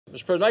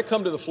Mr. President, I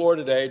come to the floor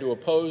today to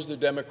oppose the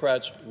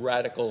Democrats'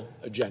 radical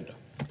agenda.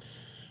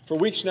 For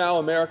weeks now,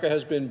 America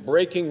has been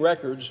breaking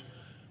records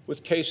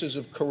with cases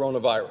of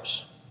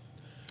coronavirus.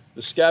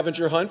 The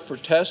scavenger hunt for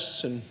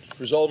tests has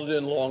resulted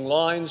in long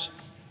lines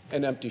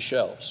and empty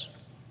shelves.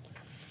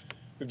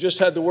 We've just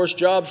had the worst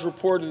jobs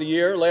report of the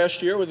year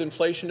last year, with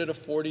inflation at a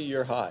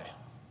 40-year high.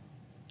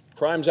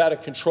 Crime's out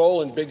of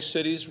control in big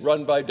cities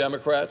run by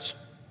Democrats.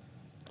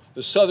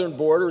 The southern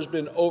border has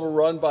been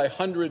overrun by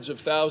hundreds of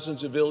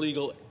thousands of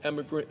illegal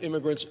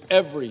immigrants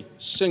every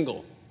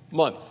single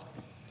month.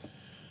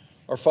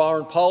 Our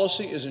foreign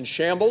policy is in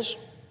shambles.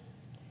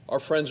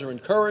 Our friends are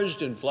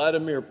encouraged, and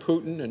Vladimir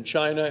Putin and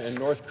China and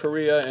North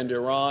Korea and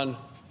Iran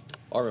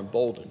are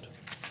emboldened.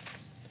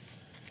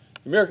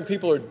 The American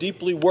people are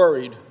deeply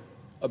worried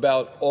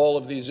about all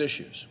of these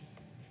issues.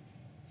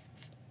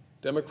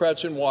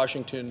 Democrats in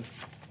Washington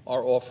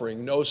are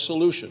offering no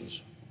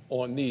solutions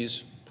on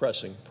these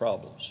pressing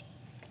problems.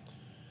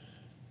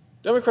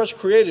 Democrats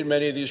created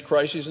many of these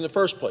crises in the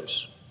first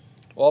place,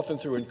 often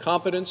through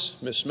incompetence,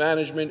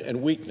 mismanagement, and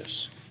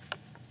weakness.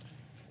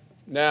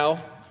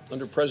 Now,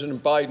 under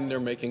President Biden, they're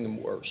making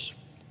them worse.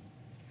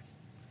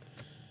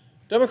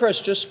 Democrats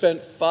just spent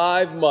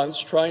 5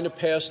 months trying to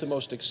pass the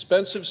most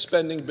expensive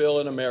spending bill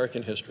in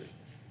American history.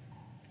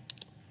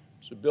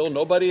 It's a bill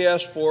nobody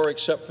asked for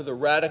except for the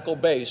radical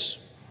base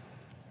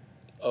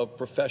of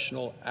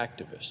professional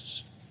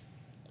activists.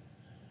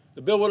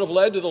 The bill would have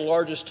led to the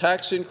largest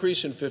tax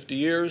increase in 50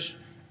 years,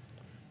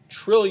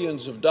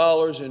 trillions of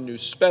dollars in new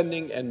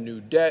spending and new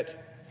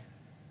debt,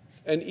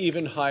 and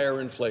even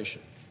higher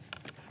inflation.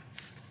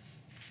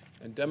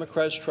 And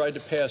Democrats tried to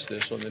pass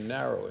this on the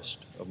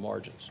narrowest of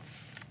margins.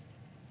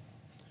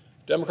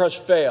 Democrats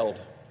failed,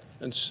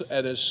 and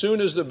as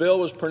soon as the bill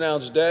was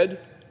pronounced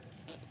dead,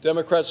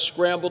 Democrats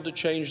scrambled to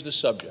change the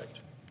subject.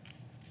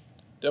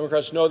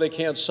 Democrats know they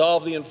can't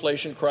solve the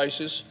inflation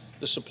crisis,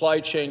 the supply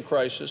chain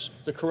crisis,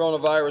 the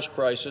coronavirus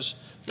crisis,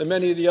 and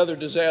many of the other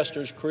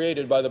disasters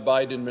created by the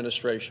Biden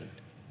administration.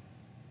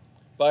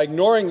 By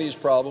ignoring these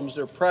problems,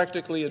 they're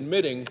practically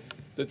admitting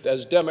that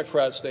as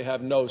Democrats, they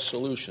have no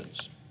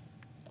solutions.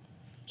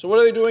 So what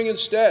are they doing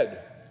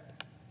instead?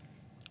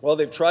 Well,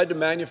 they've tried to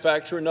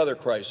manufacture another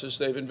crisis.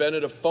 They've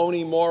invented a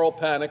phony moral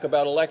panic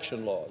about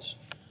election laws.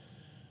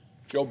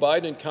 Joe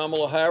Biden and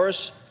Kamala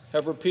Harris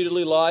have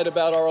repeatedly lied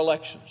about our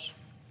elections.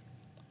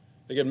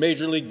 They get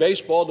Major League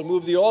Baseball to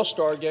move the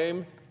All-Star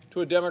game to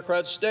a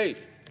Democrat state.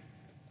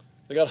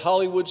 They got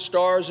Hollywood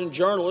stars and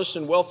journalists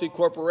and wealthy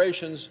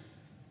corporations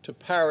to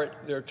parrot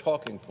their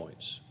talking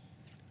points.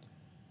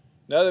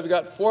 Now they've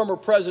got former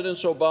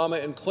Presidents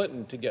Obama and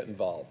Clinton to get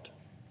involved.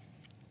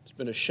 It's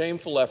been a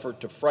shameful effort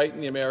to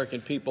frighten the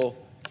American people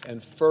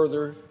and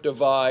further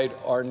divide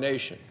our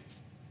nation.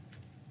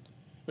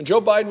 When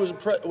Joe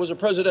Biden was a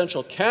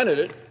presidential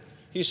candidate,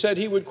 he said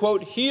he would,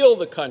 quote, heal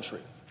the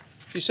country.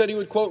 He said he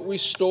would, quote,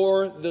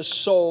 restore the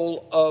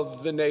soul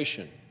of the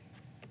nation.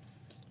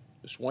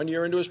 Just 1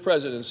 year into his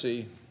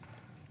presidency,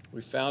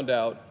 we found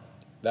out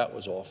that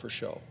was all for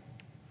show.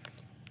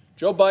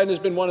 Joe Biden has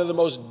been one of the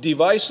most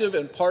divisive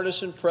and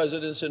partisan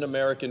presidents in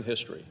American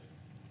history.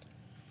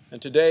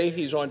 And today,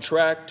 he's on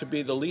track to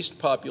be the least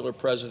popular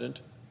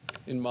president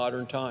in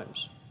modern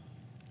times.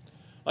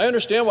 I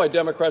understand why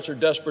Democrats are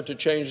desperate to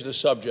change the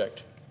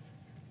subject.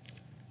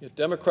 Yet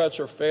Democrats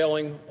are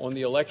failing on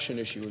the election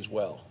issue as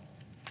well.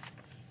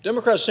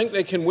 Democrats think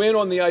they can win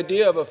on the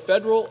idea of a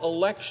federal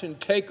election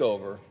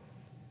takeover.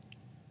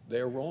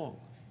 They're wrong.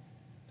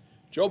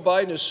 Joe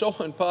Biden is so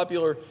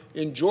unpopular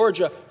in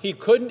Georgia, he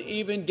couldn't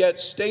even get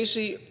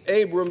Stacey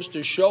Abrams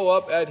to show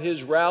up at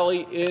his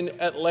rally in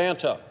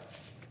Atlanta.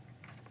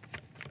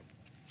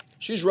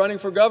 She's running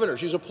for governor.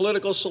 She's a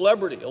political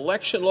celebrity.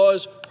 Election law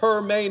is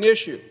her main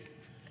issue.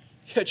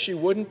 Yet she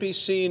wouldn't be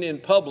seen in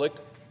public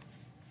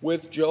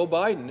with Joe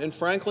Biden. And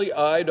frankly,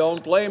 I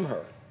don't blame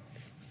her.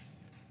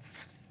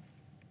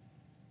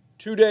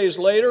 2 days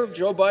later,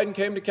 Joe Biden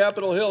came to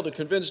Capitol Hill to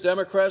convince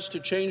Democrats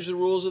to change the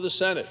rules of the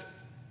Senate.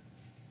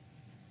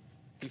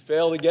 He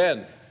failed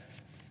again.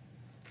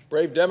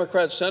 Brave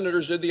Democrat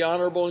senators did the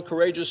honorable and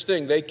courageous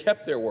thing. They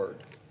kept their word.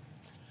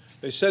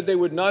 They said they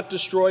would not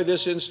destroy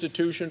this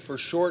institution for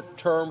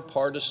short-term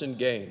partisan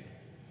gain.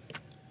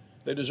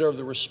 They deserve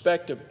the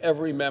respect of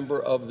every member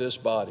of this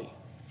body.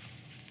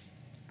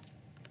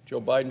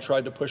 Joe Biden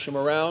tried to push him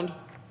around,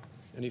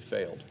 and he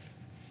failed.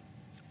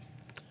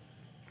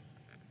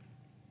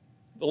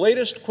 The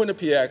latest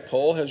Quinnipiac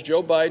poll has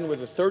Joe Biden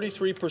with a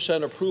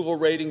 33% approval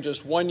rating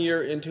just 1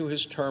 year into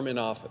his term in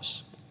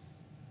office.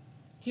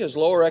 He has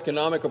lower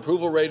economic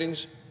approval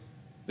ratings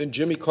than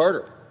Jimmy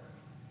Carter.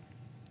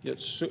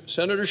 Yet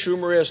Senator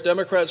Schumer asked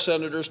Democrat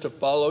senators to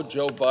follow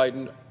Joe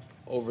Biden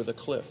over the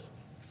cliff.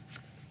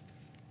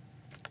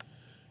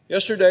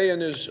 Yesterday,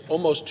 in his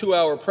almost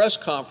 2-hour press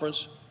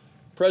conference,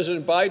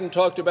 President Biden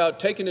talked about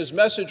taking his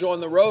message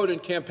on the road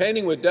and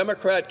campaigning with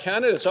Democrat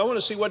candidates. I want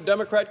to see what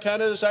Democrat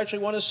candidates actually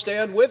want to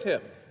stand with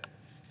him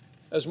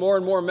as more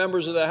and more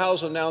members of the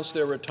House announce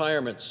their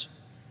retirements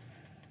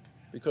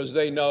because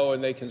they know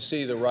and they can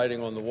see the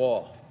writing on the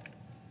wall.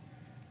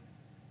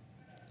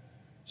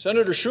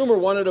 Senator Schumer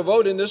wanted a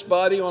vote in this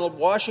body on a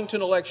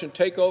Washington election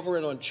takeover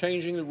and on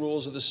changing the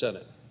rules of the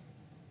Senate.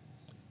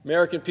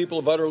 American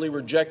people have utterly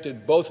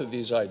rejected both of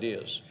these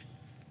ideas.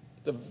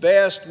 The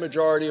vast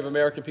majority of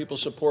American people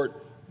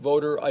support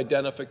voter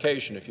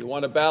identification. If you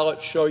want a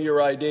ballot, show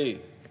your ID.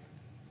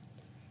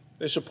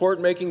 They support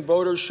making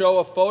voters show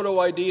a photo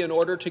ID in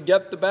order to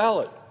get the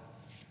ballot.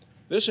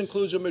 This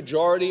includes a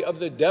majority of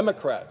the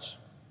Democrats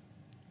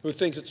who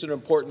thinks it's an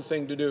important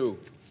thing to do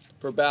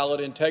for ballot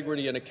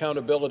integrity and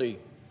accountability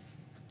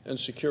and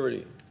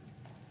security.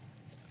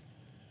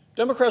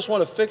 Democrats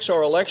want to fix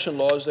our election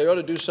laws. They ought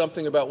to do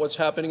something about what's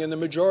happening in the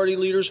majority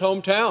leader's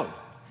hometown.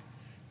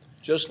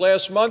 Just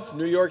last month,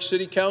 New York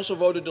City Council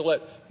voted to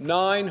let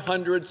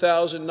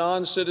 900,000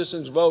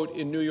 non-citizens vote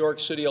in New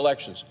York City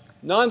elections.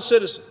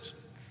 Non-citizens.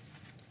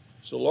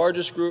 It's the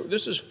largest group.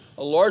 This is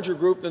a larger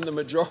group than the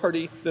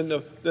majority, than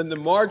the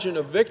margin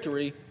of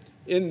victory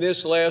in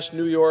this last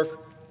New York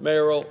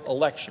mayoral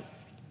election.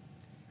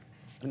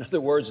 In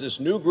other words, this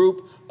new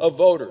group of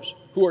voters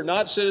who are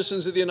not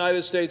citizens of the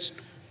United States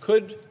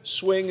could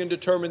swing and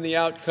determine the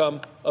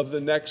outcome of the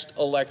next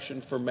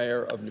election for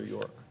mayor of New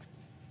York.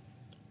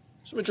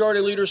 It's the majority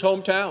leader's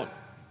hometown.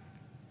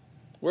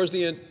 Where's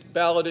the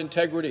ballot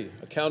integrity,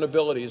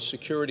 accountability, and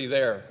security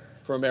there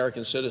for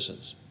American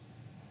citizens?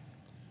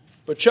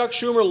 But Chuck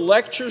Schumer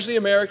lectures the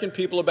American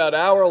people about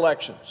our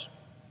elections,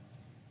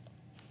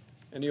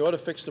 and he ought to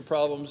fix the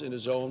problems in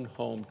his own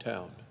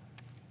hometown.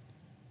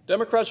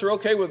 Democrats are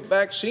okay with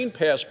vaccine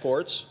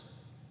passports,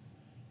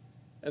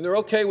 and they're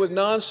okay with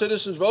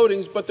non-citizens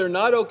voting, but they're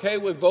not okay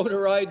with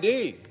voter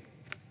ID,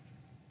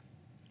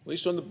 at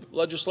least on the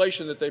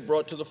legislation that they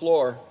brought to the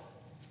floor.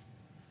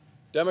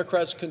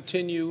 Democrats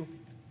continue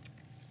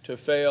to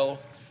fail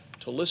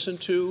to listen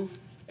to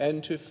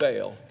and to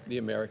fail the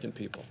American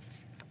people.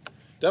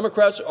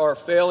 Democrats are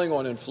failing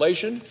on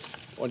inflation,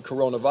 on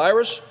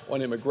coronavirus,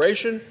 on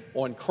immigration,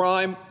 on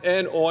crime,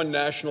 and on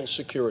national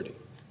security.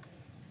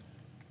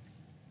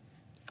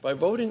 By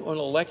voting on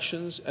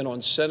elections and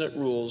on Senate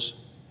rules,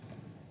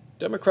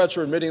 Democrats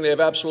are admitting they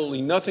have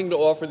absolutely nothing to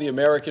offer the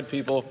American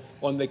people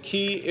on the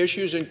key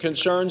issues and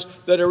concerns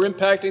that are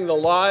impacting the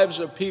lives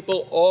of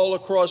people all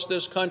across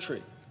this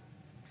country.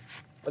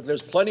 But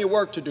there's plenty of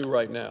work to do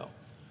right now.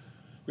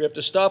 We have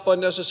to stop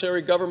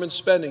unnecessary government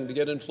spending to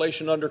get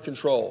inflation under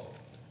control.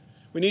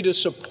 We need to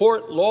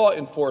support law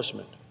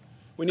enforcement.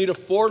 We need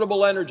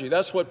affordable energy.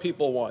 That's what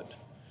people want.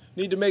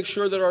 We need to make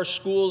sure that our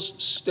schools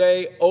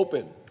stay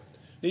open.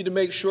 We need to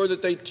make sure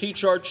that they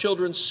teach our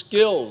children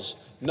skills,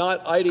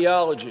 not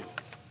ideology.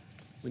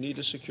 We need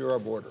to secure our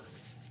border.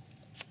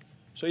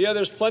 So yeah,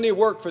 there's plenty of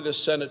work for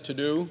this Senate to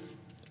do.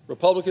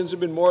 Republicans have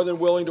been more than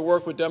willing to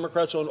work with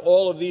Democrats on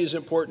all of these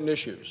important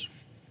issues.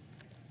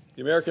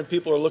 The American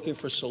people are looking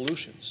for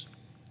solutions,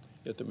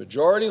 yet the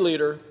majority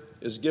leader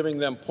is giving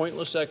them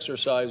pointless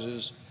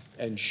exercises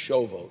and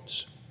show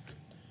votes.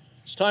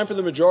 It's time for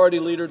the majority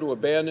leader to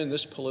abandon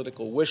this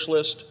political wish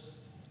list.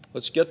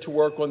 Let's get to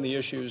work on the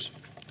issues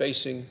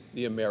facing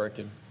the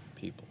American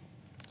people.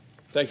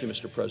 Thank you,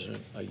 Mr.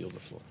 President. I yield the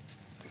floor.